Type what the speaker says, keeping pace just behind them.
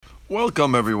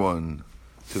Welcome everyone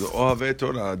to the Ohavei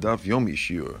Torah Daf Yomi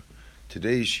Shiur.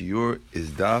 Today's Shiur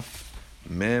is Daf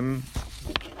Mem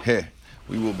He.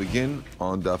 We will begin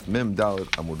on Daf Mem Dalet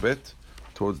Amud Bet,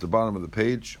 towards the bottom of the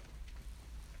page,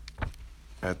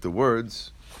 at the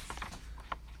words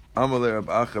Amalei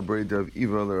Rav Acha Brei Rav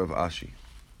Iva Rav Ashi.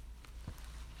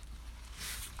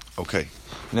 Okay,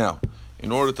 now,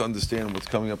 in order to understand what's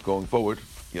coming up going forward,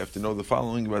 you have to know the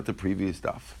following about the previous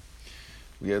daf.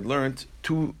 We had learned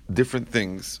two different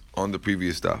things on the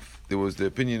previous daf. There was the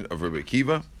opinion of Rabbi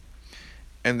Akiva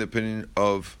and the opinion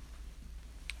of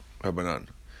Rabbanan.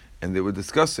 And they were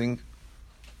discussing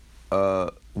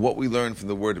what we learned from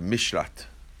the word Mishrat.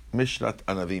 Mishrat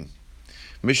Anavim.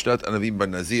 Mishrat Anavim by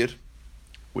Nazir,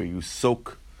 where you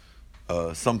soak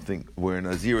something, where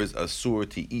Nazir is asur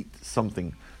to eat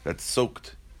something that's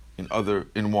soaked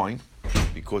in wine,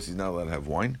 because he's not allowed to have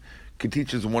wine, could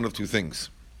teach us one of two things.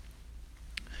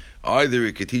 Either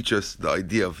it could teach us the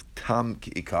idea of tam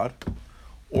ki'ikar,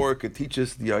 or it could teach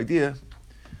us the idea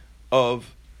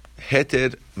of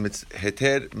heter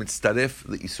mitztaref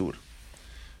le'isur.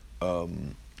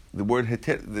 The word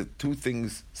heter, the two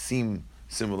things seem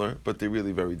similar, but they're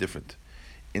really very different.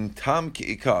 In tam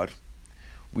ki'ikar,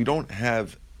 we don't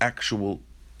have actual,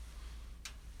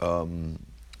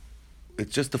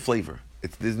 it's just a flavor.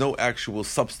 There's no actual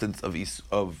substance of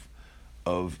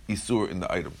isur in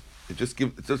the item. It's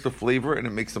just a flavor, and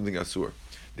it makes something asur.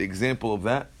 The example of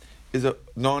that is a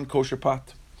non-kosher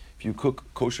pot. If you cook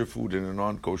kosher food in a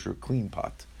non-kosher clean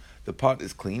pot, the pot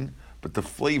is clean, but the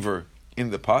flavor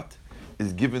in the pot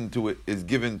is given to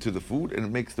the food, and it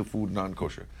makes the food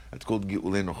non-kosher. That's called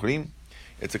gi'ulei nochrim.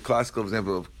 It's a classical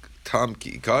example of tam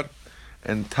ki'ikar,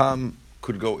 and tam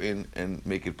could go in and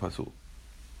make it pasul.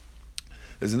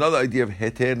 There's another idea of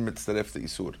heter mitzaref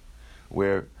le'isur,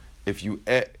 where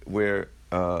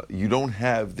you don't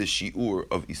have the shi'ur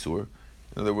of isur.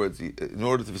 In other words, in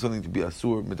order for something to be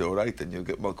asur midoraita, and you'll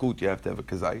get malkut, you have to have a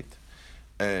kazayit,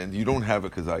 and you don't have a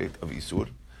kazayit of isur.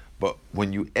 But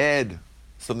when you add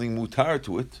something mutar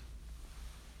to it,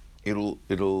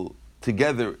 it'll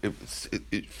together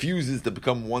it fuses to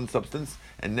become one substance.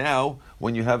 And now,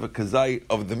 when you have a kazayit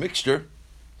of the mixture,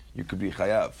 you could be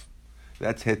chayav.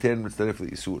 That's heter mitzaref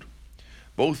le'isur.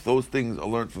 Both those things are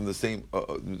learned from the same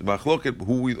machloket.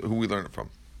 Who we learn it from?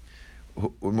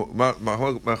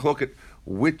 Machloket.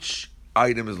 Which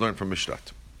item is learned from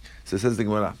Mishrat? So it says the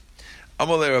Gemara.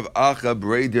 Amalei Rav Acha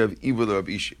Brei Rav Iva Rav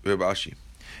Ashi.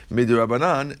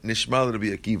 Midrabanan Nishmal Rabbi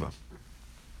Akiva.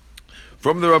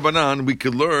 From the Rabbanan we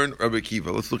could learn Rabbi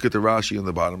Akiva. Let's look at the Rashi on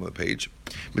the bottom of the page.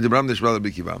 Midrabanan Nishmal Rabbi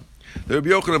Akiva. The Rabbi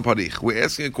Yochanan Parich. We're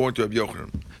asking according to Rabbi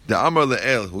Yochanan. The Amar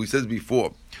Le'el, who he says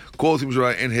before, calls him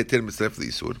Shurah and Heter Mitzref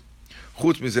L'Isur,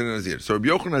 Chutz Mitzref Nazir. So Rabbi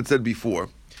Yochanan had said before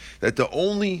that the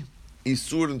only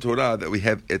Isur in Torah that we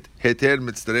have at Heter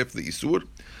Mitzref L'Isur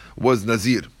was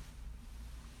Nazir.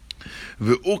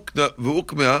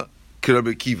 Ve'ukmea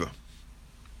Rabbi Akiva.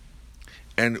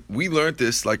 And we learned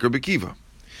this like Rabbi Akiva.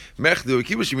 Mech de Rabbi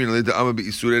Akiva shemin the Amar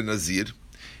Be'Isur Nazir,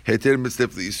 Heter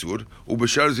Mitzref L'Isur,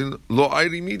 Ubashar Zin Lo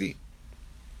Ayri Midi.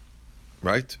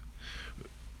 Right?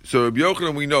 So Rabbi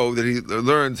Yochanan, we know that he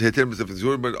learns Heter Mitzref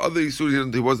L'Isur, but other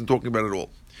Isur he wasn't talking about at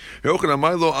all. Yochanan,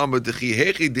 my lo Amar Dechi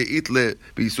Hechi Deitle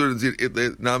Be'Isur Nazir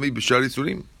Itle Nami B'Shar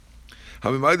Isurim.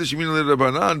 Hamimayda Shemin Le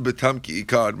Rabbanan Betam Ki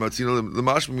Ikad Matzina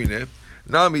Lemash Mine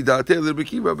Nami Date Le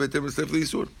Bekiva Betem Mitzref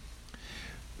L'Isur.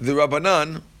 The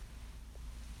Rabbanan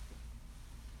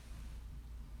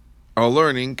are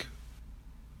learning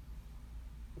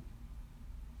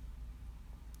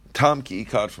Tam Ki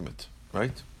Ikad from it,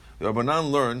 right? The Rabbanan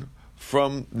learn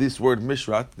from this word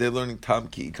Mishrat, they're learning Tam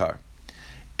Ki Ikar.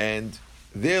 And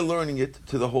they're learning it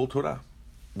to the whole Torah.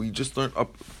 We just learned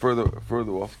up further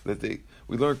off that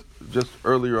we learned just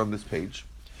earlier on this page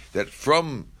that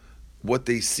from what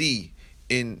they see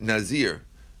in Nazir,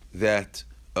 that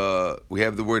we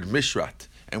have the word Mishrat,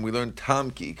 and we learn Tam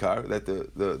Ki Ikar, that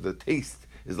the taste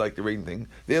is like the rain thing.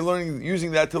 They're using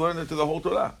that to learn it to the whole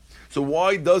Torah. So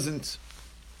why does Rabbi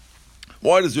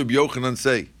Yochanan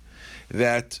say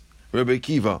that Rabbi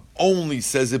Akiva only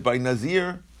says it by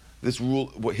Nazir? This rule,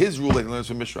 his rule that he learns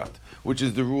from Mishrat, which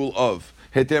is the rule of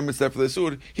Heter Mitzref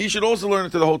L'Isur, he should also learn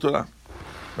it to the whole Torah,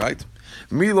 right?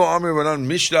 Milo Amir Rabbanan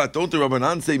Mishrat. Don't the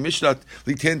Rabbanan say Mishrat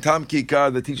Liten Tam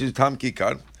Kikar that teaches Tam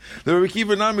Kikar? The Rabbi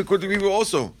Akiva Nami according to Akiva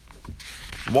also.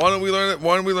 Why don't we learn it?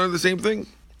 Why don't we learn the same thing?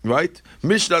 Right?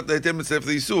 Mishrat Heter Mitzref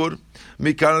L'Isur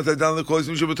Mikanat Adan LeKol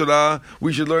Yisrael Torah.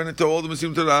 We should learn it to all the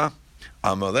Muslim Torah.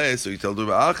 Amalei. So you tell the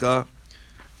Rabbi Acha,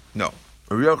 no.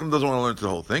 Rabbi Yochanan doesn't want to learn the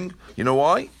whole thing. You know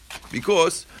why?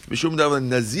 Because Mishum Davar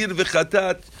Nazir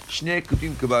v'Chatat Shnei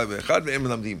Kutim Kavai v'Echad ve'Em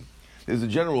Melamdim. There's a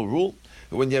general rule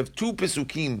when you have two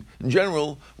Pesukim, in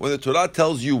general, when the Torah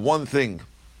tells you one thing,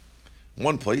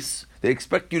 one place, they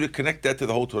expect you to connect that to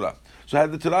the whole Torah. So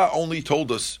had the Torah only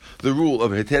told us the rule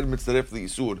of Heter Mitzaref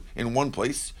L'Isur in one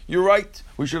place, you're right,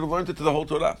 we should have learned it to the whole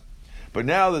Torah. But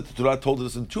now that the Torah told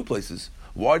us in two places,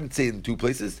 why did it say in two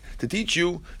places? To teach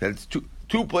you that it's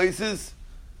two places,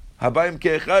 Habayim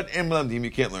Ke'echad and Melamdim,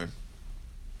 you can't learn.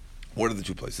 What are the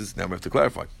two places? Now we have to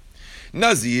clarify.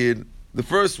 Nazir, the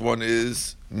first one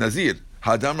is Nazir.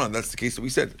 Hadamran, that's the case that we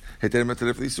said. Heter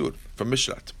Mitzaref L'Isur, from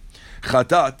Mishrat.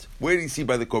 Chatat, where do you see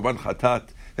by the Korban Chatat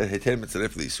that Heter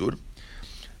Mitzaref L'Isur?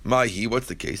 Mahi, what's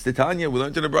the case? The Tanya, we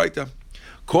learned in the Braita.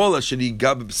 Kol Asheri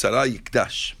Gab B'Sara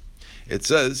Yikdash. It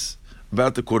says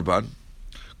about the Korban,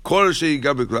 Kol Asheri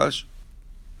Gab B'Klash,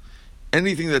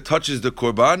 anything that touches the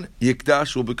Korban,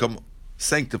 Yikdash will become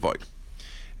sanctified.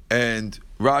 And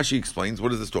Rashi explains,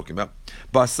 what is this talking about?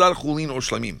 Basar Chulin or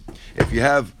Shlamim. If you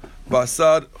have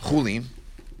Basar Chulin,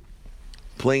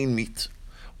 plain meat,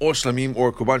 or Shlamim,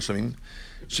 or Korban Shlamim,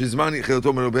 Shizmani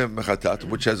Chilato Merubeh Mechatat,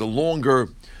 which has a longer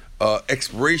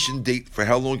expiration date for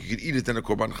how long you can eat it than a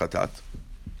Korban Chatat.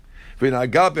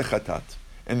 V'nagah bechatat,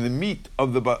 and the meat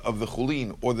of the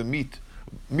Chulin, or the meat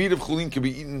of Chulin can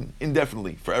be eaten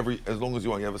indefinitely, as long as you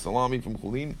want. You have a salami from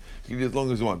Chulin, you can eat it as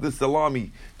long as you want. This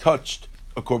salami touched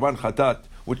a Korban Chatat,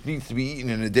 which needs to be eaten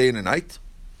in a day and a night,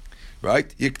 right?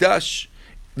 Yikdash,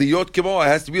 the Yot Kemo, it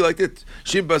has to be like it.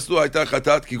 Shim baslu hayta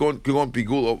chatat kigon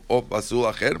pigul or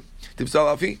basul acher tipsal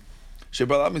afi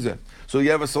shebalam mizeh. So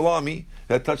you have a salami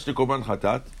that touched the Korban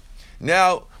Chatat.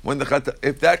 Now, when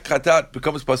if that Chatat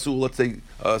becomes pasul, let's say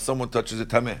someone touches a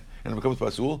tameh and it becomes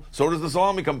pasul, so does the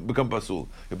salami become pasul.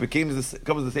 It becomes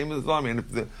the same as the salami, and if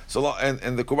the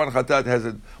and the Korban Chatat has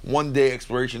a 1 day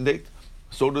expiration date,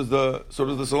 so does the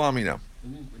salami now.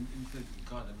 When you said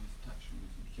God, that means touch,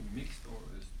 it became mixed or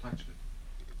is touched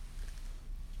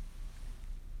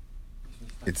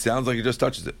it? It sounds like it just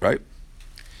touches it, right?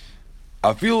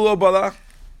 Afilu lo bala,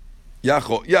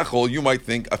 yachol. You might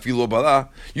think afilu lo bala.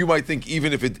 You might think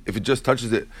even if it just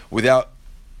touches it without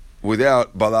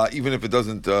bala, even if it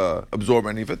doesn't absorb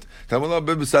any of it, tamala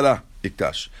bebesara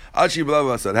iktash. Achi bala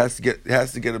basar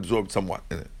has to get absorbed somewhat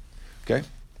in it. Okay.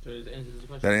 So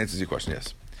that answers your question.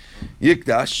 Yes.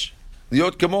 Yikdash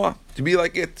liot kamoa, to be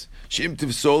like it. Shim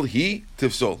tivsol hi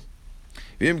tivsol.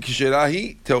 Vim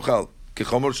kisherahi teochal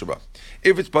kechomor shaba.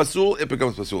 If it's pasul, it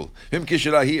becomes pasul. Vim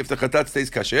kisherahi, if the chatat stays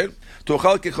kasher,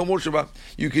 teochal kechomor shaba.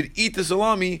 You could eat the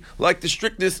salami like the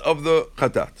strictness of the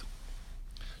chatat.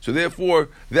 So therefore,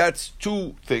 that's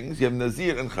two things. You have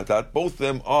nazir and chatat. Both of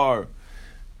them are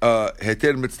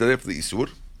heter mitzaref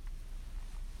l'isur.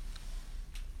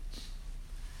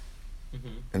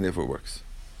 And therefore it works.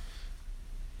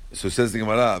 So says the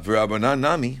Gemara, V'Rabbanan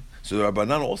Nami. So the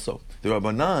Rabbanan also. The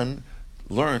Rabbanan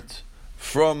learnt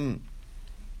from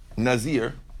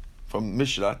Nazir, from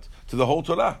Mishrat, to the whole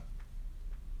Torah.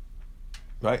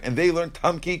 Right? And they learned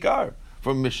Tam Kikar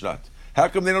from Mishrat. How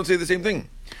come they don't say the same thing?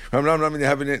 Rabbanan Nami, they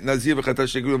have Nazir v'chatat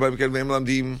shegru v'ayim v'em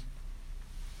lamdim.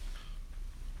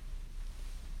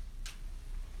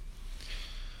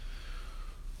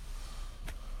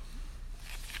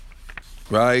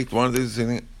 Right? One of these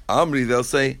things. Amri, they'll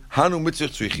say, Hanu mitzvah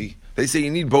tzrichi. They say you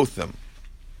need both of them.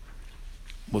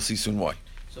 We'll see soon why.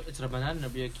 So it's Rabbanan and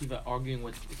Rabbi Akiva arguing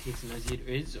what the case Nazir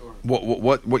is, or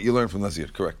what you learn from Nazir?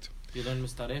 Correct. You learn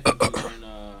Mistaref, and you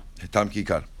learn Tam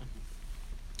Kikar.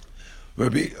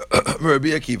 Rabbi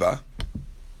Akiva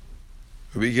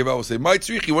will say, My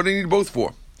tzrichi, what do you need both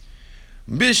for?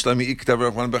 Bishlami iktav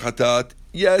Rahman bechatat.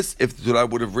 Yes, if the Torah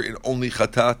would have written only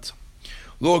chatat,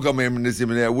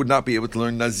 I would not be able to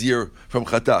learn Nazir from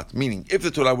Chatat. Meaning, if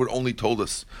the Torah would only told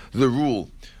us the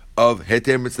rule of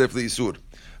Heter Mitzaref L'Isur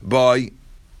by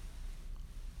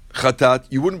Chatat,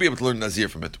 you wouldn't be able to learn Nazir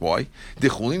from it. Why? We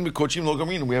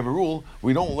have a rule,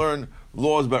 we don't learn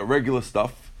laws about regular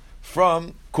stuff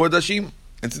from Kodashim.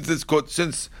 And since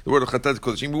the word of Chatat is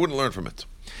Kodashim, we wouldn't learn from it.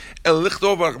 Let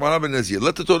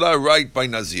the Torah write by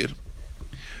Nazir.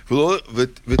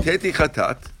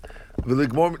 And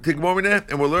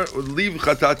we'll leave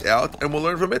Chatat out, and we'll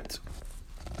learn from it.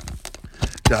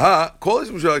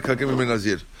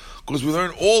 Because we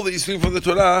learn all these things from the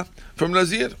Torah from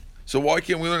Nazir. So why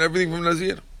can't we learn everything from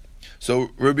Nazir? So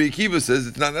Rabbi Akiva says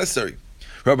it's not necessary.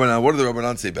 Rabbanan, what do the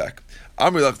Rabbanan say back?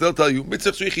 Amrilach, they'll tell you,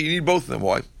 mitzvah tzrichi, you need both of them.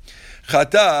 Why?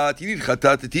 Chatat, you need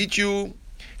Chatat to teach you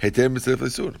Heter Mitzaref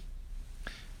L'Isur.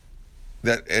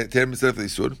 That Heter Mitzaref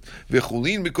L'Isur.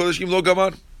 V'chulin b'kodashim lo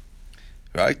gamar.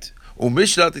 Right?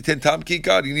 Umishlat iten tam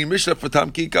kikar. You need mishlat for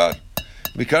tam kikar.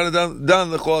 Mikana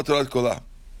dan lechol Torah kolah.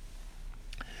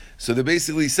 So they're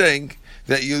basically saying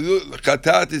that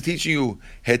Chatat is teaching you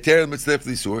Heter Mitzlef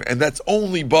Lisur, and that's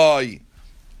only by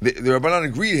the Rabbanan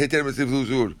agreed Heter Mitzlef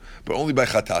Lisur, but only by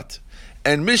Chatat.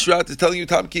 And Mishrat is telling you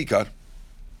Tam Kikar,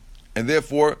 and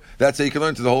therefore that's how you can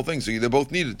learn to the whole thing. So they're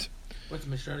both needed. What's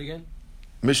Mishrat again?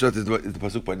 Mishrat is the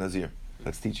pasuk by Nazir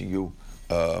that's teaching you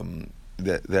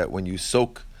that when you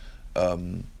soak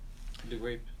The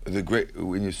grape.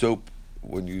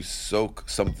 when you soak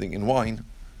something in wine,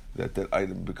 that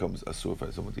item becomes asur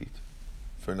for someone to eat,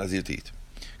 for Nazir to eat.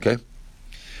 Okay?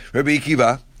 Rabbi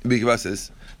Akiva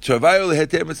says,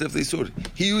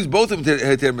 he used both of them to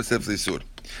heter mitzvah lisur.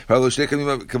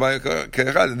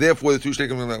 Therefore, the two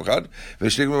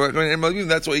shleikim,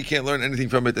 that's why he can't learn anything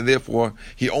from it, and therefore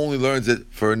he only learns it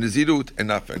for Nazirut and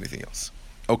not for anything else.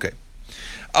 Okay.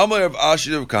 Amar of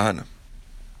Ashir of Kahana.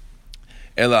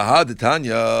 Elahad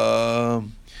Tanya.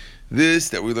 This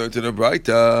that we learned in the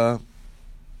Braita.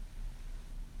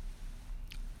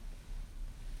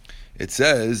 It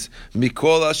says,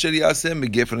 "Mikol asher yasem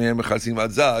megefren mechasim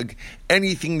adzag."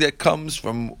 Anything that comes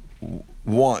from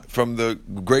the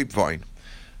grapevine,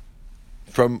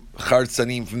 from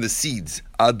chartzanim, from the seeds,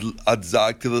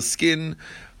 adzag to the skin,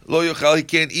 lo yochal, he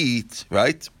can't eat.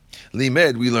 Right?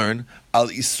 Limed, we learn al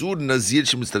isur nazir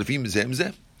shemitztarfim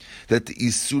zemzeh, that the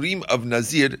isurim of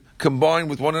nazir combine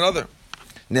with one another.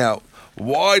 Now,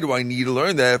 why do I need to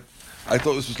learn that? I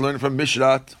thought this was learned from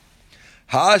Mishrat.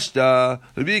 Hashta,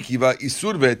 Rabbi Akiva,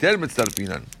 Isur ve'heter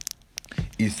mitztarfinan.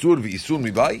 Isur ve'isur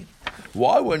mibai.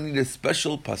 Why would I need a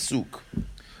special pasuk?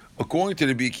 According to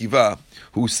Rabbi Akiva,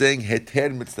 who's saying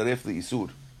heter mitztaref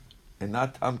le'isur, and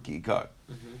not tam ki'ikar,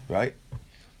 right?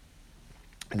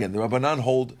 Again, the Rabbanan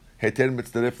hold heter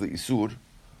mitztaref le'isur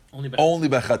only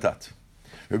by chatat.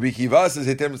 Rabbi Akiva says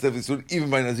heter mitztaref le'isur even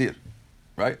by nazir,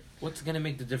 right? What's going to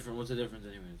make the difference? What's the difference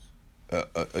anyways?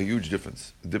 A huge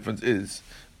difference. The difference is,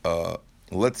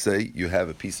 let's say you have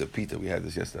a piece of pita. We had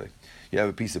this yesterday. You have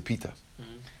a piece of pita,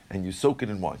 and you soak it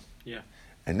in wine. Yeah.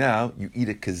 And now you eat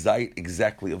a kazait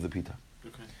exactly of the pita.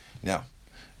 Okay. Now,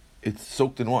 it's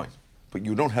soaked in wine, but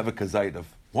you don't have a kazait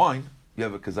of wine. You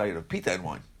have a kazait of pita and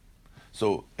wine.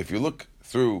 So if you look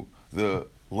through the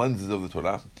lenses of the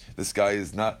Torah, this guy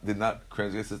did not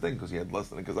transgress his thing because he had less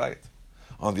than a kazait.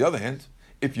 On the other hand,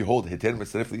 if you hold heter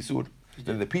mitzaref lisur,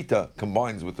 then the pita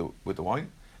combines with the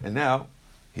wine, and now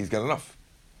he's got enough.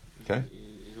 Okay?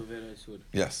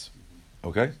 Yes.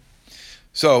 Okay?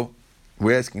 So,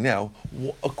 we're asking now,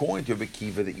 according to Rabbi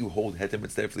Akiva, that you hold heter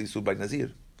mitzaref lisur by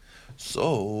nazir.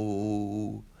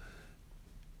 So,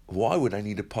 why would I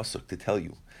need a pasuk to tell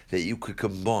you that you could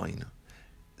combine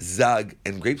zag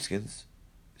and grape skins?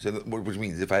 So, which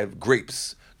means if I have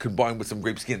grapes combined with some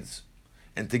grape skins,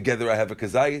 and together I have a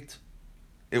kazayit,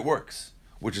 it works.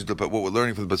 Which is what we're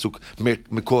learning from the pasuk.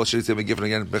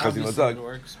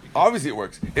 Obviously, it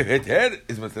works. If heter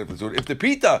is mitzvah asur, if the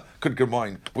pita could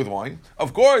combine with wine,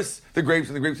 of course the grapes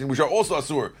and the grapes which are also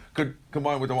asur could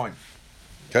combine with the wine.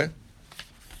 Okay.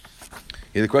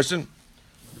 Any question?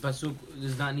 The pasuk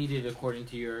is not needed according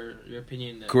to your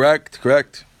opinion. Correct.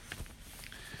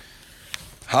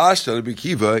 Hashta Rabbi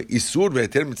Akiva isur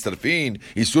ve'heter mitztarfin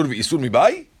isur ve'isur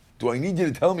mibai. Do I need you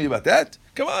to tell me about that?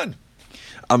 Come on.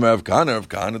 Amar Rav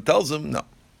Kahana tells him, no.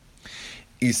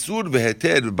 Isur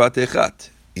ve'heter batechat.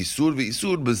 Isur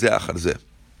ve'isur b'zeh achar zeh.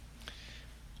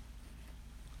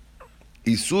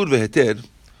 Isur ve'heter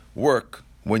work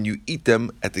when you eat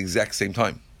them at the exact same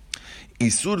time.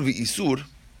 Isur ve'isur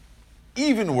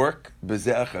even work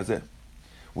b'zeh achar zeh.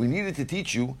 We needed to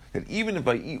teach you that even if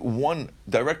I eat one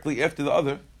directly after the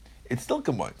other, it still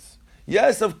combines.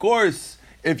 Yes, of course,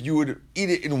 if you would eat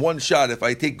it in one shot, if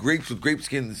I take grapes with grape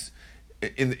skins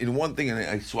in one thing and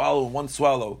I swallow in one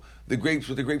swallow the grapes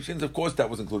with the grape skins, of course that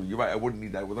was included. You're right, I wouldn't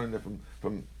need that. We learned that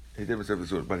from a different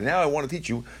surface. But now I want to teach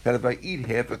you that if I eat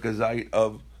half a kazait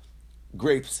of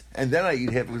grapes and then I eat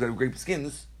half a kazait of grape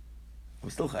skins, I'm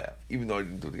still chayav, even though I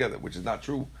didn't do it together, which is not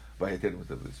true by a and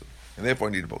therefore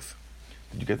I need both.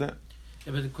 Did you get that?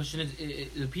 Yeah, but the question is,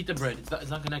 the pita bread, it's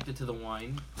not connected to the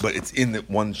wine. But it's in the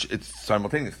one, it's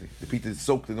simultaneously. The pita is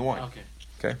soaked in the wine. Okay.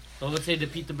 So let's say the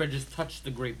pita bread just touched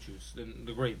the grape juice, then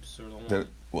the grapes or the wine. Then,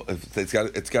 well, it's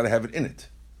got to have it in it,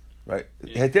 right?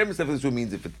 Yeah. Heter mitzaref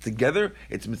means if it's together,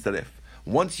 it's mitzaref.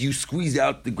 Once you squeeze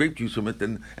out the grape juice from it,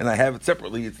 and I have it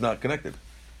separately, it's not connected,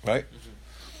 right?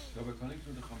 So we're connected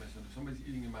with the chametz. So if somebody's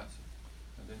eating a matzah,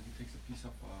 and then he takes a piece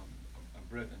of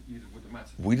bread and eats it with the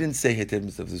matzah. We didn't say heter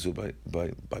mitzaref by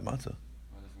matzah. Well, it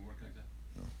doesn't work like that.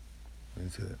 No, we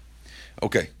didn't say that.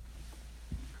 Okay.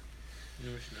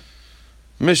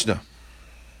 Mishnah.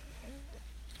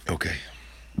 Okay.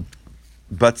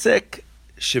 Batzek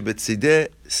shebetzideh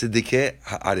sedike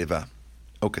ha'areva.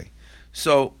 Okay.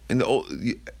 So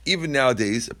even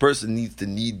nowadays, a person needs to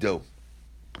knead dough.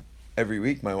 Every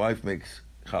week, my wife makes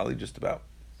chali just about,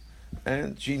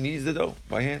 and she kneads the dough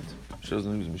by hand. She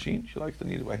doesn't use a machine. She likes to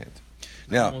knead it by hand.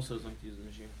 Now, also doesn't like to use the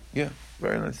machine. yeah,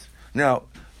 very nice. Now,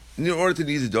 in order to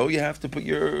knead the dough, you have to put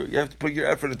your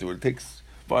effort into it. It takes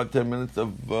 5-10 minutes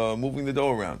of moving the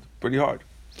dough around, pretty hard.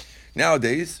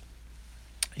 Nowadays,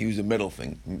 you use a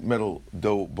metal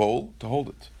dough bowl to hold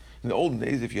it. In the olden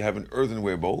days, if you have an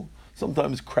earthenware bowl,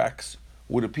 sometimes cracks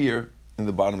would appear in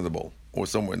the bottom of the bowl or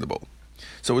somewhere in the bowl.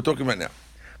 So we're talking about now.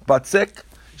 Batzek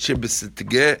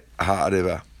shebesitge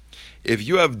ha'areva. If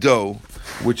you have dough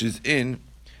which is in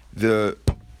the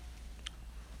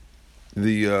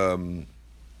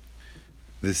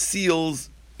seals,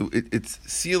 it's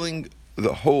sealing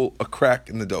the hole, a crack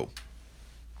in the dough.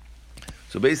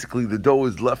 So basically, the dough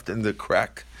is left in the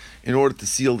crack in order to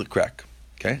seal the crack.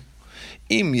 Okay?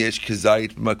 Im yesh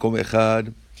kezayit b'makom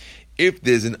echad. If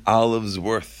there's an olive's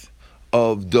worth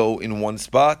of dough in one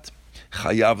spot,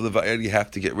 chayav leva'er, you have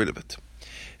to get rid of it.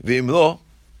 V'im lo,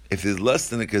 if there's less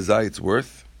than a kezayit's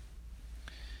worth,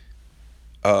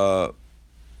 batel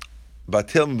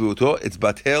m'buto, it's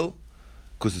batel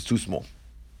because it's too small.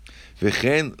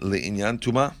 V'chen le'inyan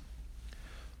tuma.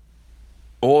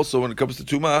 Also, when it comes to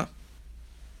tuma,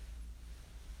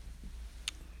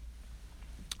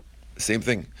 same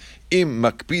thing. Im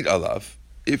makpid alav,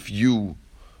 if you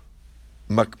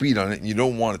makpid on it and you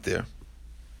don't want it there.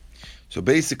 So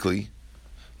basically,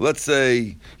 let's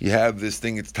say you have this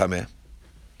thing, it's tameh,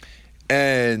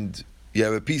 and you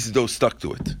have a piece of dough stuck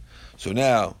to it. So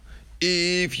now,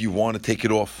 if you want to take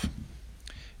it off,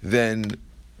 then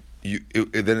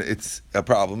it's a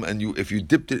problem. And if you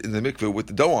dipped it in the mikveh with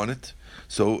the dough on it,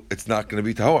 so it's not going to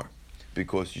be tahor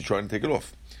because you're trying to take it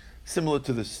off. Similar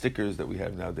to the stickers that we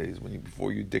have nowadays.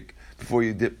 Before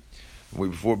Binyamin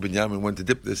went to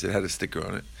dip this, it had a sticker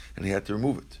on it, and he had to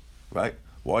remove it. Right?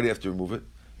 Why do you have to remove it?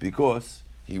 Because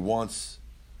he wants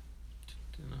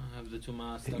to not have the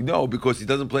tuma stuck. No, because he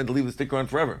doesn't plan to leave the sticker on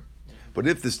forever. Yeah. But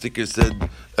if the sticker said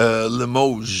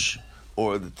Limoges,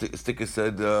 or the sticker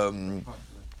said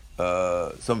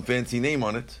some fancy name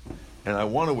on it, and I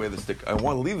want to wear the sticker, I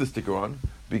want to leave the sticker on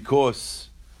because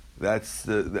that's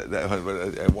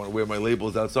I want to wear my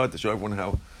labels outside to show everyone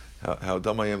how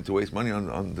dumb I am to waste money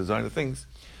on designer things.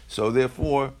 So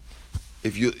therefore,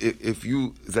 if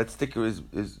that sticker is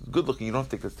good looking, you don't have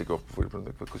to take that sticker off before you put it in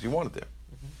the mikveh because you want it there.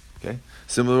 Mm-hmm. Okay.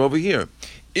 Similar over here.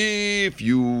 If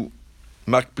you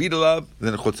makpid alav,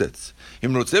 then chotzetz.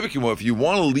 If you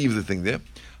want to leave the thing there,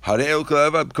 harei el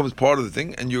kalava becomes part of the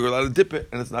thing, and you're allowed to dip it,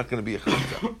 and it's not going to be a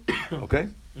chotzetz. Okay.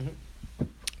 Mm-hmm.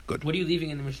 Good. What are you leaving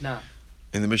in the Mishnah?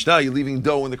 In the Mishnah, you're leaving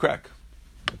dough in the crack.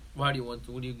 Why do you want?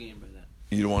 What do you gain by that?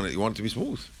 You don't want it. You want it to be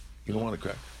smooth. You don't want it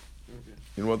crack. Okay.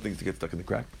 You don't want things to get stuck in the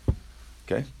crack.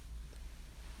 Okay.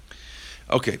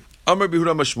 Okay. Amar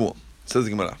Behuda Mashmuel, says the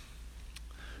Gemara.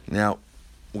 Now,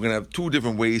 we're going to have two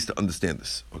different ways to understand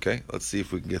this. Okay. Let's see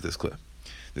if we can get this clear.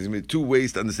 There's going to be two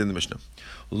ways to understand the Mishnah.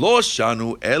 Lo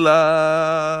shanu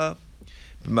ela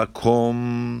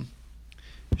b'makom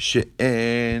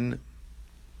she'en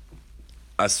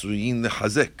asuyin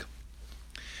lechazek.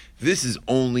 This is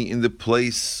only in the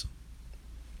place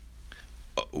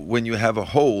when you have a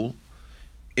hole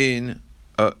in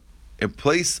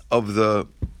place of the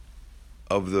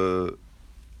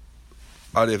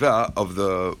areva, of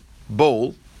the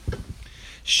bowl,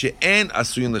 she'en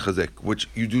asuyin lechazek, which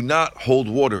you do not hold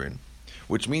water in,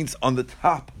 which means on the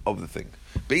top of the thing.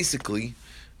 Basically,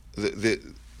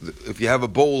 if you have a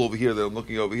bowl over here that I'm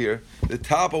looking over here, the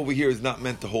top over here is not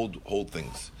meant to hold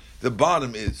things. The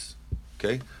bottom is.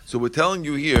 Okay? So we're telling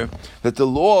you here that the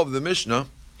law of the Mishnah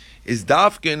is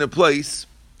dafka in a place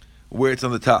where it's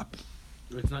on the top.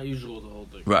 It's not usual to hold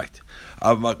things. Right.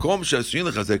 But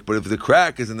if the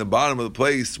crack is in the bottom of the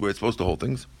place where it's supposed to hold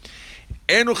things,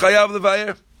 you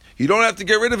don't have to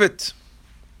get rid of it.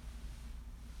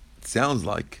 It sounds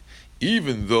like,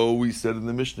 even though we said in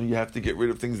the Mishnah you have to get rid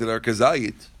of things that are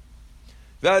kazayit,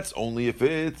 that's only if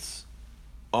it's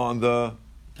on the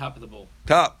top of the bowl.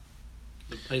 Top.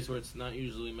 The place where it's not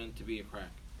usually meant to be a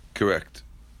crack. Correct.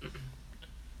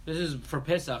 This is for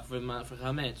Pesach, for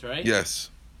Chametz, right?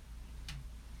 Yes.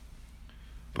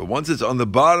 But once it's on the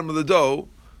bottom of the dough,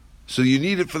 so you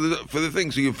need it for the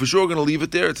thing. So you're for sure going to leave it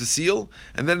there. It's a seal,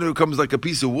 and then it becomes like a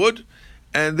piece of wood,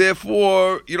 and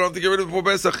therefore you don't have to get rid of it for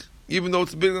Pesach, even though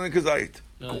it's bigger than a kazayit.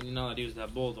 No, you're not allowed to use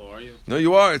that bowl, though, are you? No,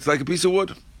 you are. It's like a piece of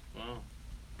wood. Wow.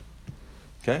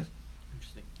 Okay.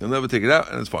 Interesting. You'll never take it out,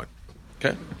 and it's fine.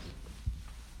 Okay.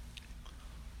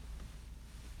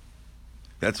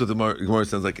 That's what the Gemara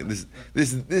sounds like. This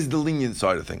is the lenient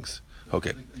side of things.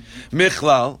 Okay.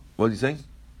 Michlal, what are you saying?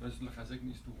 Does Lechazek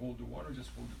needs to hold the water, just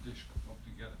hold the dish up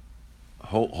together?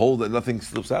 Hold that nothing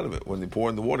slips out of it. When they pour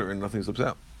in the water and nothing slips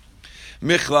out.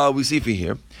 Michlal, we see for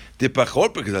here.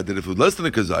 Tipachot because if it was less than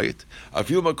a kazayit, I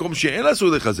feel makom she'en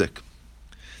asur lechazek.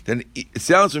 Then it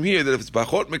sounds from here that if it's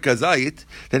pachot mekazayit,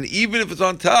 then even if it's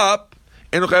on top,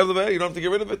 you don't have to get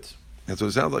rid of it. That's what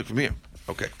it sounds like from here.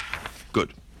 Okay,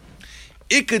 good.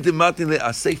 Ikadimatin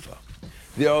le'asefa.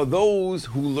 There are those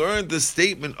who learned the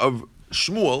statement of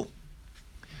Shmuel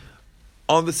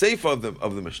on the seifa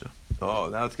of the Mishnah. Oh,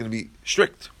 now it's going to be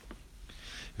strict.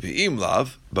 V'im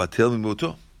lav batel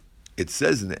mimuto. It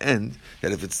says in the end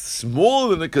that if it's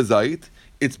smaller than a kazait,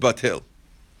 it's batel.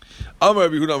 Amar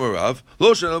Rabbi Yehuda Amar Rav,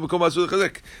 lo shana b'kol masur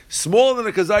lechazek. Smaller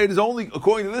than a kazait is only,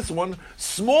 according to this one,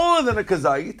 smaller than a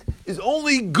kazait is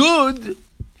only good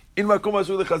in makom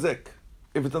masur lechazek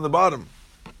if it's on the bottom.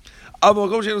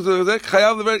 Even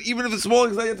if it's small,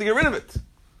 you have to get rid of it.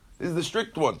 This is the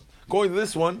strict one. According to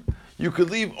this one, you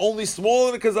could leave only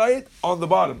smaller than a kazayit on the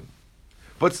bottom.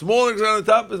 But smaller than on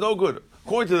the top is no good.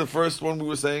 According to the first one we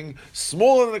were saying,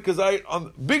 smaller than a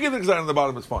kazayit, bigger than a kazayit on the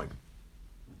bottom is fine.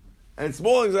 And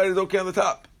smaller than a kazayit is okay on the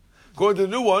top. According to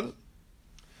the new one,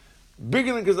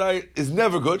 bigger than a kazayit is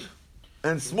never good,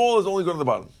 and small is only good on the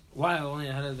bottom. Why?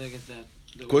 How did they get that?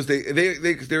 Because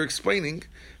they're explaining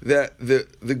that the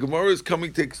Gemara is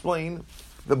coming to explain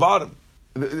the bottom.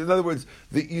 In other words,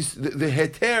 the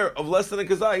heter of less than a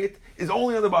kazayit is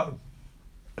only on the bottom.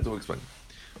 That's what we're explaining.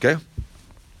 Okay?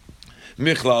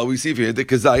 Michlal, we see here the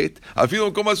kazayit. I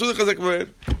feel comes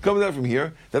out from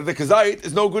here that the kazayit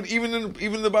is no good even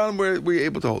in the bottom where we're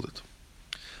able to hold it.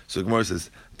 So the Gemara says,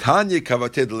 Tanya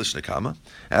kavated lishnakama.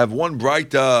 I have one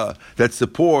brighta that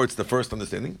supports the first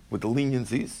understanding with the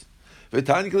leniencies.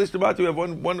 Tanya kalishtabatu, we have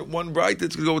one bright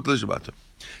that's going to go with the lishtabatu.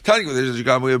 Tanya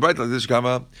kalishtabatu, we have bright like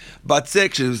lishkama. But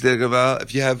sections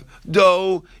if you have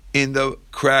dough in the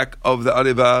crack of the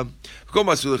ariva,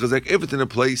 if it's in a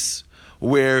place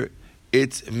where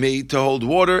it's made to hold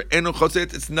water,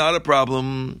 it's not a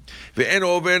problem.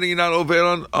 You're not over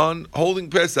on holding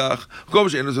Pesach.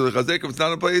 If it's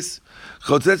not a place,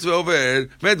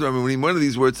 when one of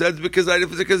these words says, because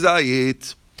if it's a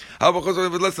kazayit, how about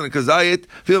if it's less than a kazayit?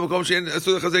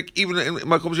 Even in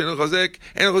makom she'en chazek,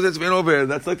 and chazek ve'en over.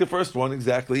 That's like the first one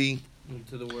exactly.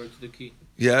 To the word, to the key.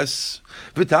 Yes.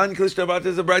 V'tan kol Shabbat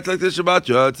is a bright like the Shabbat.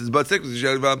 It's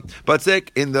batzek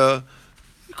in the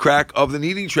crack of the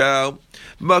kneading trough.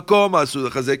 Makom asur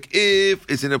chazek. If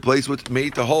it's in a place what's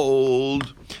made to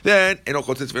hold, then eno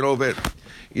chotzetz ve'en over.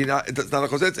 It's not a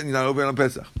chotzetz, and you're not over on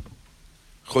Pesach.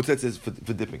 Chotzetz is for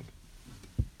dipping.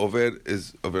 Over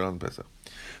is over on Pesach.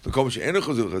 If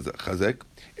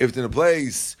it's in a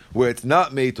place where it's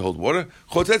not made to hold water,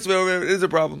 it is a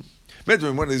problem.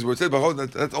 One of these words says,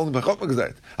 that's only Bachot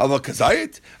Kazayit. Although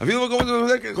Kazayit,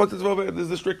 this is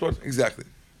the strict one. Exactly.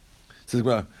 Says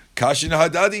Kashin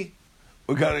Hadadi.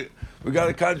 We got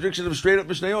a contradiction of straight up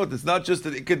Mishnayot. It's not just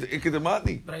the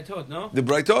Ikkedematni. Braitot, no? The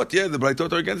Braitot, yeah, the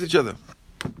Braitot are against each other.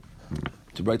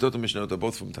 The Braitot and Mishnayot are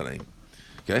both from Tanaim.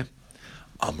 Okay?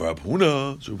 Amar Rab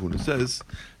Huna, so Rab Huna says,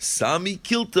 Sami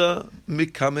kilta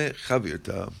mikame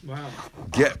chavirta. Wow.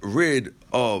 Get rid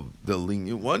of the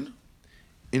lenient one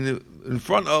in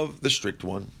front of the strict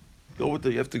one. You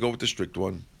have to go with the strict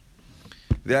one.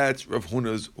 That's Rab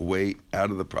Huna's way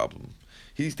out of the problem.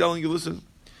 He's telling you, listen,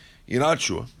 you're not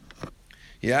sure.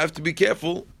 You have to be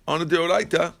careful on a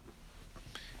deoraita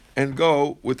and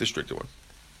go with the stricter one.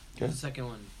 Okay? The second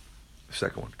one. The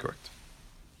second one, correct.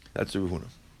 That's the Rab Huna.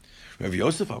 Rav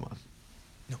Yosef Amar.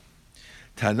 No.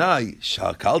 Tanai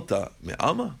shakalta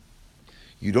me'ama.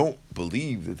 You don't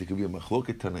believe that there could be a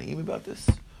machloket Tanaim about this?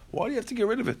 Why do you have to get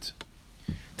rid of it?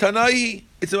 Tanai,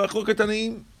 it's a machloket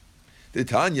Tanaim. The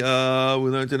Tanya,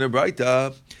 we learned in a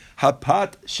Braita,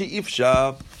 hapat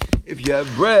she'ifsha. If you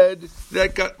have bread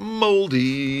that got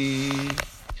moldy,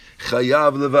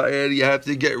 chayav leva'er, you have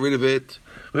to get rid of it.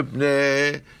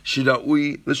 Mipnei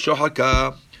shida'ui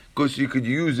l'shohaka. Because you could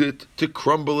use it to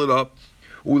crumble it up,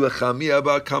 and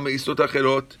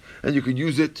you could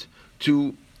use it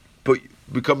to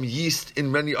become yeast in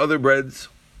many other breads.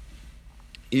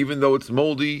 Even though it's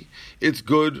moldy, it's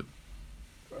good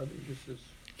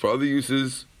for other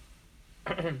uses.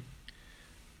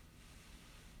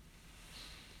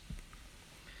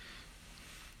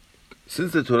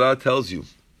 Since the Torah tells you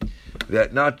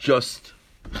that not just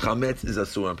chametz is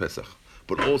asur on Pesach,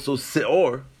 but also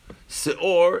seor.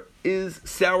 Seor is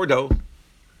sourdough,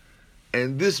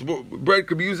 and this bread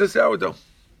could be used as sourdough.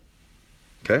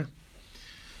 Okay.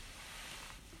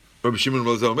 Rabbi Shimon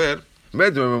Bar Yochai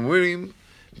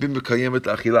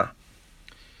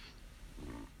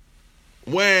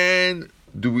When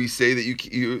do we say that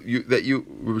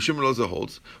Rabbi Shimon Elazar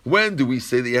holds? When do we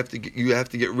say that you have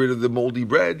to get rid of the moldy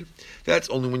bread? That's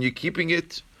only when you're keeping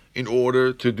it in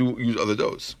order to use other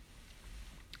doughs.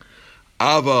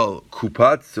 Aval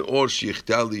kupat seor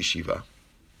shichtal yeshiva.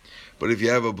 But if you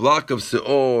have a block of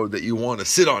seor that you want to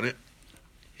sit on it,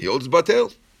 he holds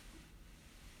batel.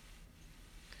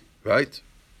 Right?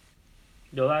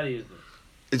 You're allowed to use it.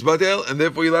 It's batel, and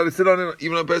therefore you're allowed to sit on it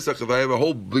even on Pesach. If I have a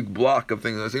whole big block of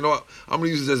things, I say, you know what, I'm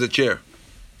going to use this as a chair.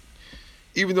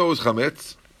 Even though it was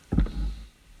chametz,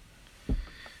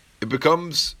 it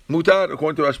becomes mutar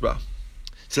according to Rashba.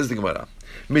 Says the Gemara.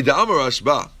 Mid'amar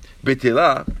Rashba,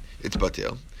 betela, it's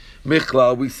batel.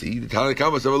 Michlal, we see, the Tanna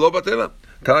Kama says, lo batela.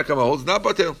 Tanna Kama holds not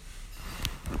batel.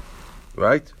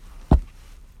 Right?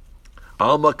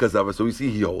 Alma kazava, so we see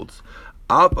he holds.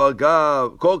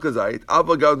 Apagav, kol kazait,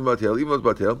 apagav batel, even though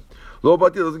it's batel, lo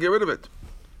batel doesn't get rid of it.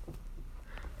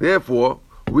 Therefore,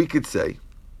 we could say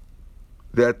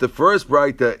that the first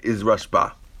braita is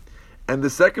Rashba, and the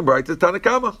second braita is Tanna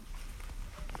Kama.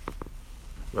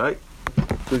 Right?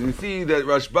 Because you see that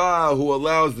Rashba, who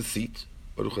allows the seat,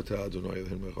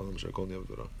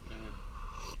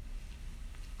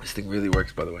 this thing really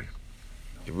works, by the way.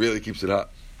 It really keeps it hot.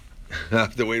 I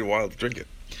have to wait a while to drink it.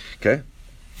 Okay?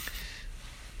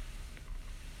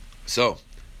 So,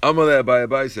 Amalei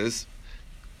Abai says,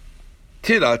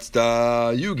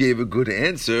 Tiratzta, you gave a good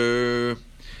answer.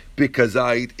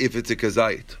 Bikazait, if it's a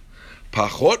kazait.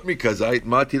 Pachot mi kazait,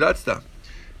 ma tiratzta.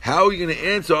 How are you going to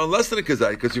answer on less than a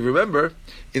kazait? Because you remember,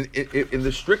 in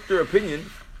the stricter opinion,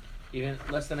 even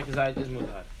less than a kazait is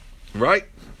mutar. Right?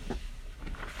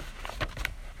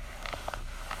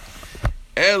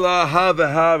 Ela ha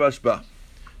v'ha Rashba.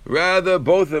 Rather,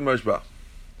 both of them Rashba.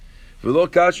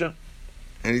 V'lo kasha.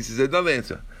 And he says another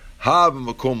answer. Ha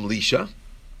v'makom lisha.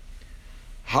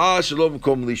 Ha shalom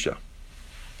makom lisha.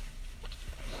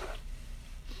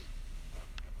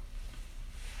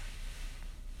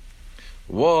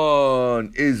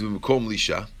 One is makom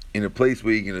lisha, in a place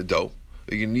where you're going to dough,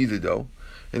 you're going to need the dough,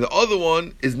 and the other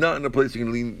one is not in a place you're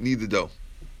going to need the dough.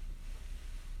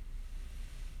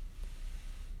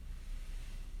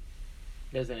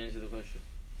 Does that answer the question?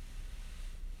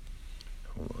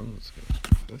 Hold on, let's get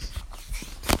this.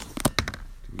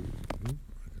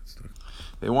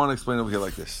 They want to explain over here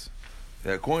like this.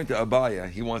 That according to Abaya,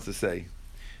 he wants to say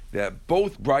that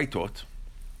both Braitot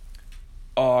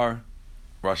are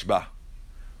Rashba,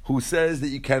 who says that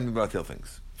you can be batel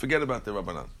things. Forget about the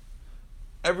Rabbanan.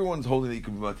 Everyone's holding that you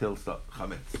can be batel stuff,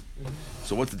 chametz.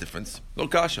 So what's the difference? No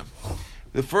kasha.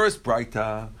 The first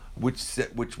Braita,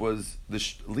 which was the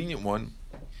lenient one,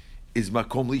 is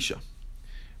makom lisha.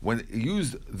 When it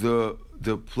used the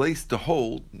place to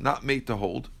hold, not made to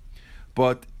hold,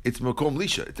 but it's makom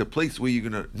lisha. It's a place where you're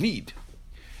going to need.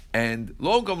 And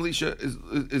lo makom lisha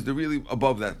is the really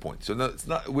above that point. So no, it's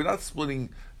not. We're not splitting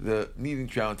the kneading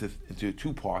trough into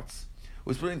two parts.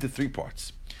 We're splitting into three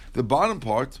parts. The bottom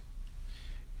part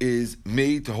is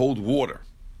made to hold water.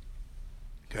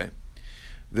 Okay.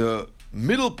 The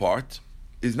middle part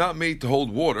is not made to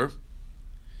hold water,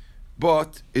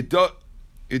 but it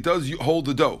does hold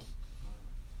the dough.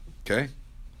 Okay.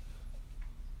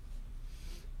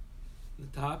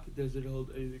 The top doesn't hold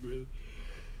anything really.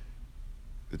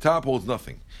 The top holds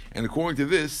nothing. And according to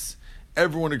this,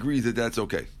 everyone agrees that that's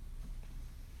okay.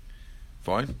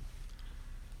 Fine?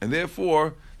 And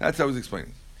therefore, that's how he's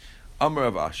explaining. Amar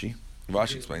Rav Ashi. Rav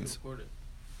Ashi explains.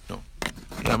 No.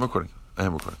 Yeah, I'm recording. I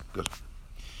am recording. Good.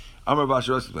 Amar Rav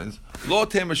Ashi explains. Lo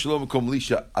tema shalom kom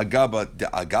lisha agaba de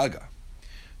agaga.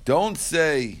 Don't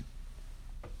say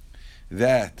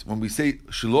that when we say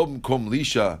shalom kom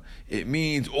lisha, it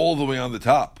means all the way on the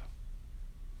top.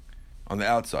 On the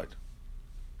outside.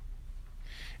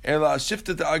 Ela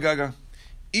shifted to agaga.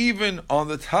 Even on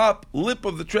the top lip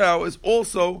of the trough is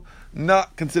also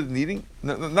not considered kneading.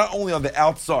 Not only on the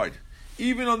outside,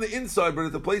 even on the inside, but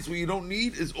at the place where you don't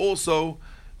need is also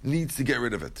needs to get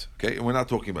rid of it. Okay, and we're not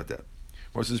talking about that.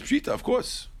 Versus pshita, of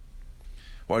course.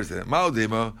 Why is that?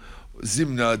 Ma'odema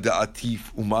zimna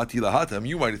da'atif umati lahatam.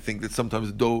 You might think that sometimes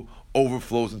the dough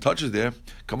overflows and touches there.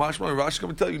 Kamashma and Rashi come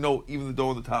and tell you, no, even the dough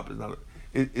on the top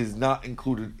is not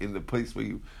included in the place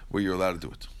where you're allowed to do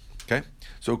it. Okay?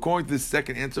 So according to this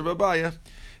second answer of Abaya,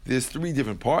 there's three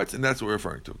different parts, and that's what we're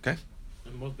referring to. Okay?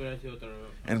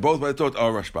 And both by the thought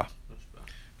are Rashba.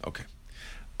 Okay.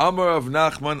 Amar of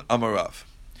Nachman Amarav.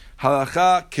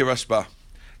 Halacha kirashba.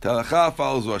 The halacha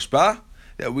follows Rashba,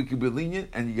 that we can be lenient,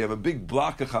 and you have a big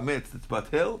block of chametz that's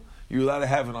batel, you're allowed to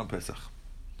have it on Pesach.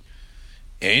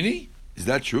 Any? Is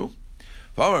that true?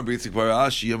 If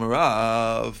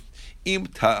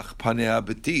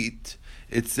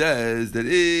It says that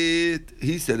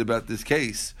he said about this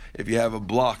case, if you have a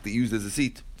block that used as a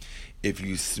seat, if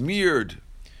you smeared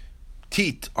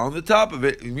teat on the top of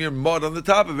it, you smear mud on the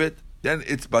top of it, then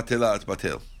it's batela, it's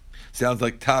batel. Sounds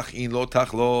like tach in lo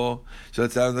tach lo. So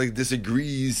it sounds like it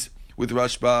disagrees with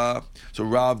Rashba. So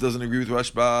Rav doesn't agree with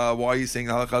Rashba. Why are you saying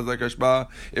halakha is like Rashba?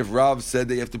 If Rav said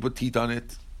that you have to put teat on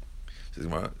it, says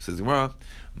Gemara,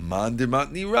 man de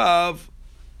matni Rav,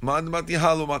 man de matni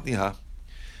ha lo matni ha.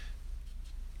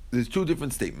 There's two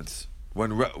different statements.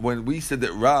 When we said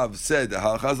that Rav said that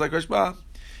halakha is like Rashba,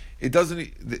 it doesn't.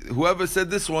 Whoever said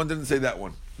this one didn't say that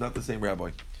one. Not the same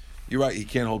rabbi. You're right. He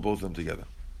can't hold both of them together.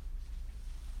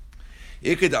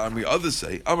 Others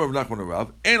say, Amar Nachman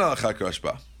Rav, and halakha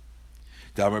Rashba.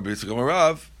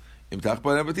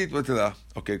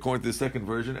 Okay, according to the second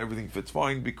version, everything fits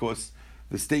fine because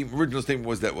the original statement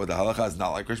was that the halakha is not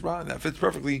like Rashba, and that fits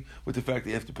perfectly with the fact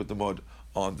that you have to put the mud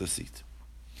on the seat.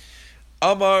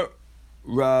 Amar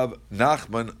Rav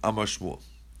Nachman Amar Shmuel.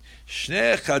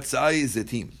 Shnei chatzai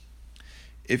zetim.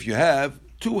 If you have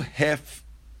two half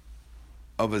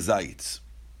of a zayitz,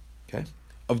 okay,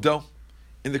 of dough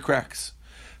in the cracks,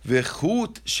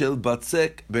 v'chut shel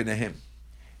batzek benehem,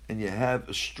 and you have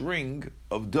a string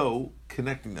of dough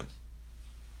connecting them.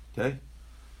 Okay?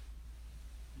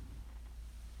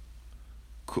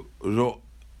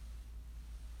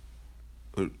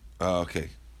 Okay.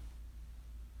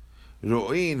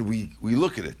 Ro'in, we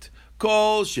look at it.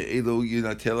 Kol she'elu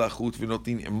yinatela chut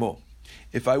v'notin emo.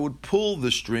 If I would pull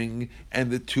the string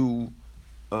and the two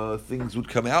things would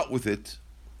come out with it,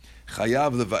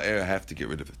 chayav leva'er, I have to get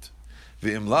rid of it.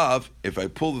 V'im lav, if I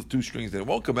pull the two strings and it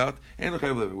won't come out, and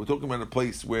we're talking about a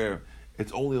place where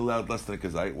it's only allowed less than a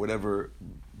kazayit, whatever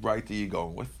right are you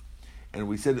going with. And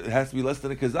we said it has to be less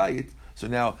than a kazayit, so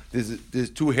now there's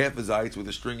two half zayites with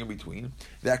a string in between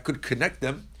that could connect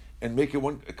them and make it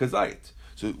one kazayit.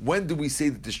 So when do we say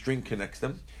that the string connects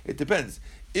them? It depends.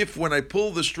 If when I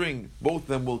pull the string, both of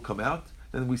them will come out,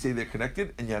 then we say they're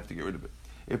connected and you have to get rid of it.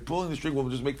 If pulling the string will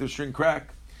just make the string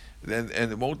crack, then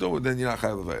and it won't do, then you're not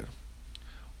chayav levayir.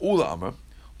 Ula Amar,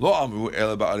 Lo Amru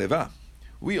Ela Ba'areva.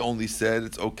 We only said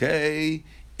it's okay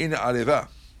in Areva.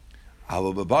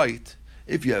 Hava B'bayit,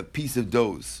 if you have a piece of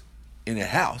doughs in a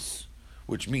house,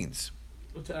 which means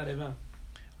What's Areva?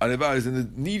 Areva is in the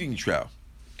kneading trough.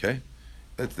 Okay?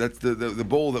 That's the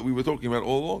bowl that we were talking about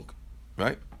all along.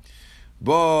 Right?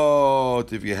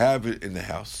 But if you have it in the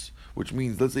house, which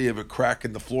means let's say you have a crack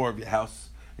in the floor of your house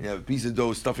and you have a piece of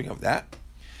dough stuffing up that,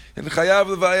 and chayav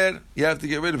levayir, you have to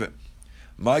get rid of it.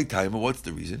 My timer, what's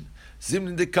the reason?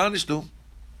 Zimnin de kanishtu.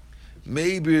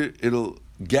 Maybe it'll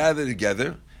gather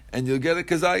together and you'll get a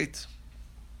kazayit.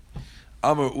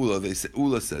 Amar Ula,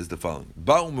 Ula says the following.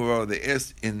 Ba'umara, they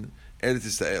asked in Eretz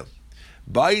Yisrael,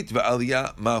 Ba'it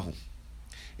va'aliyah mahu.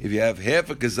 If you have half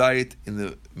a kazayit in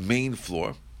the main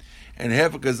floor and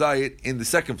half a kazayit in the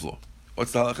second floor,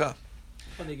 what's the halakha?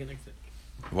 How are they connect it?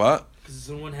 What? Because it's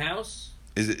in one house?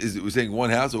 Is it we're saying one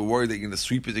house, or we're worried they're going to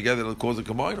sweep it together and it'll cause a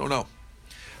combine, or no?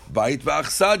 Ba'it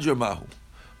va'achsadra mahu.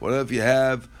 What if you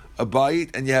have a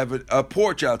ba'it and you have a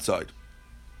porch outside?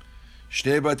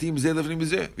 Shnei batim zeh lefnim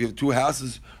zeh. You have two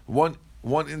houses, one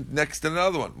next to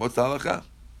another one. What's the halakha?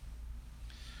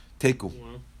 Teku.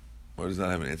 Or does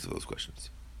not have an answer to those questions.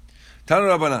 Tanu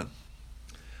Rabbanan.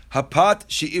 Hapat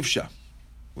she'ifsha.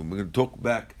 We're going to talk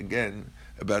back again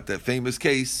about that famous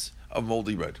case of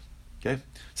moldy bread. Okay?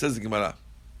 Says the Gemara.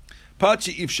 Pat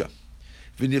she'ifsha.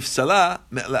 V'nifsala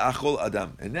me'la'achol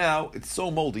adam. And now it's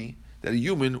so moldy that a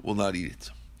human will not eat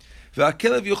it.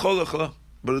 V'akelev yochol l'chola.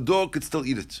 But a dog could still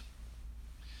eat it.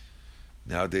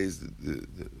 Nowadays, the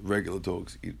regular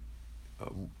dogs eat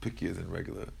pickier than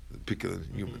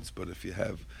humans. But if you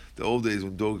have the old days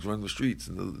when dogs run the streets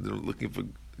and they're looking for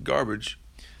garbage,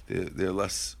 they're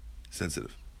less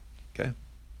sensitive. Okay.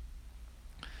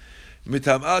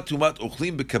 Mitamah tumat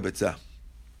ochlim bekabetza.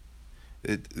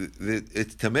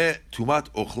 It's tameh tumat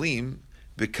ochlim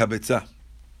bekabetza.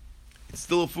 It's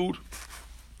still a food,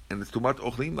 and it's tumat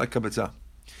ochlim like kabetza.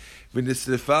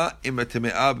 V'nisrefa im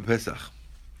tameah b'pesach.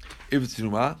 If it's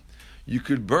tumah, you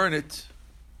could burn it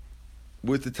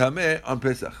with the tameh on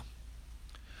Pesach.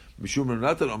 Mishum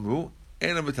Rav Natan amru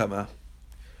ena b'tameh.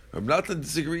 Rav Natan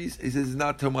disagrees. He says it's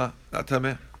not tumah, not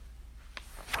tameh.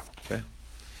 Okay.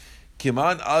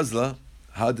 Kiman azla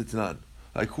hadetnan.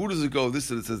 Like who does it go? This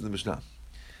is what it says in the Mishnah.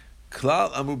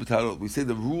 Klal amru b'tarot. We say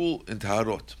the rule in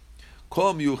Taharot.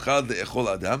 Kol miyuchad le'echol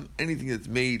adam. Anything that's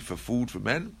made for food for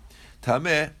men,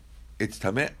 tameh. It's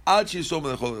tameh ad sheyisom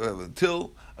le'echol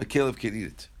until a caliph can eat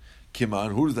it.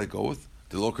 Kiman, who does that go with?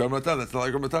 The lo kar matan. That's not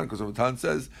like matan because matan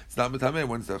says it's not metameh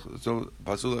when it's so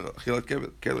pasul achilat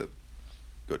caliph.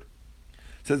 Good.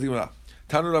 Says the Gemara.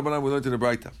 Tanu Rabbanan, we learned in the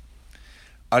Braita.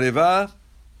 Areva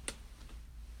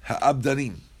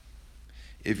ha'abdanim.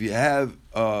 If you have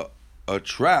a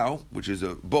trough, which is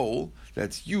a bowl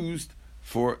that's used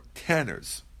for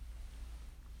tanners,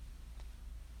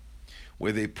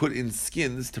 where they put in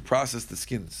skins to process the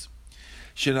skins.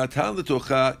 Shenatan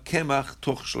letocha kemach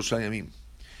toch shlosha yamim.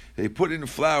 They put in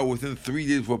flour within 3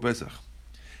 days before Pesach.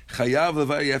 Chayav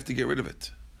levar, you have to get rid of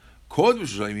it. Kod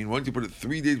shlosha yamim, once you put it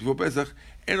 3 days before Pesach,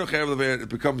 eno chayav levar, it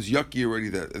becomes yucky already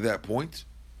at that point.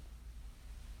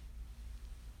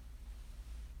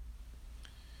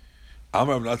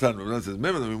 Amar Rav Natan says,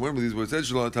 remember these words said,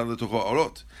 Shenatan letocha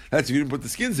orot. That's if you didn't put the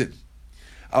skins in.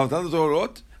 Natan letocha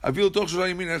orot, I feel toch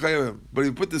shlosha yamin and chayav. But if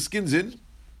you put the skins in,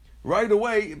 right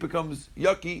away it becomes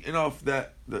yucky enough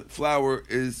that the flour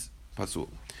is pasul.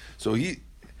 So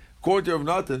according to Rav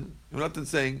Natan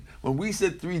saying, when we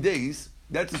said 3 days,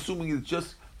 that's assuming it's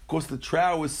just because the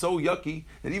trough is so yucky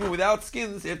that even without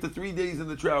skins, after 3 days in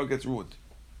the trough it gets ruined.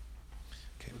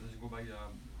 Okay. So does it go by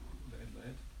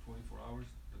 24 hours?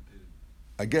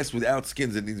 I guess without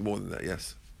skins it needs more than that,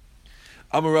 yes.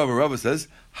 Amar Rava says,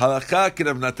 Halakha ki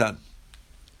Rav Natan.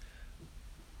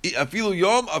 Afilu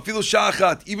yom, afilu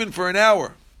sha'achat, even for an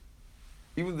hour.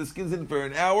 Even the skins in for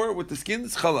an hour, with the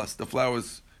skins, chalas, the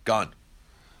flour's gone.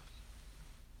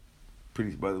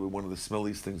 Pretty, by the way, one of the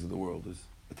smelliest things in the world is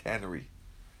a tannery.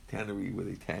 Tannery where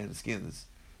they tan skins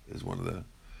is one of the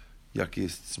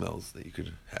yuckiest smells that you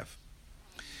could have.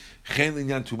 Chen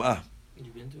linyan tum'ah.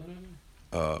 You been to it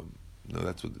or No,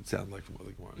 that's what it sounded like from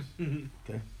other Gemaras.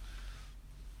 Okay.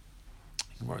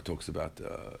 Gemara talks about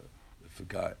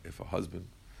if a husband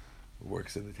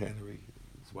works in the tannery,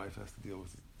 his wife has to deal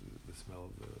with the smell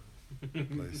of the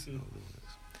place.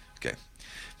 Okay.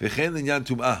 V'chein linyan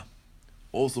tum'ah.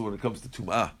 Also, when it comes to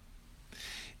tum'ah,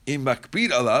 im makpid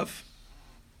alav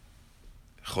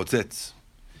chotzetz.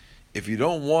 If you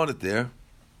don't want it there,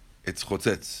 it's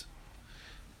chotzetz.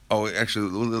 Oh, actually,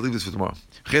 we'll leave this for tomorrow.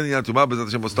 V'chein linyan tum'ah. B'ezrat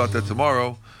Hashem, we'll start that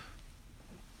tomorrow.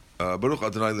 Baruch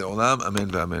Adonai le'olam. Amen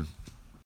ve'amen.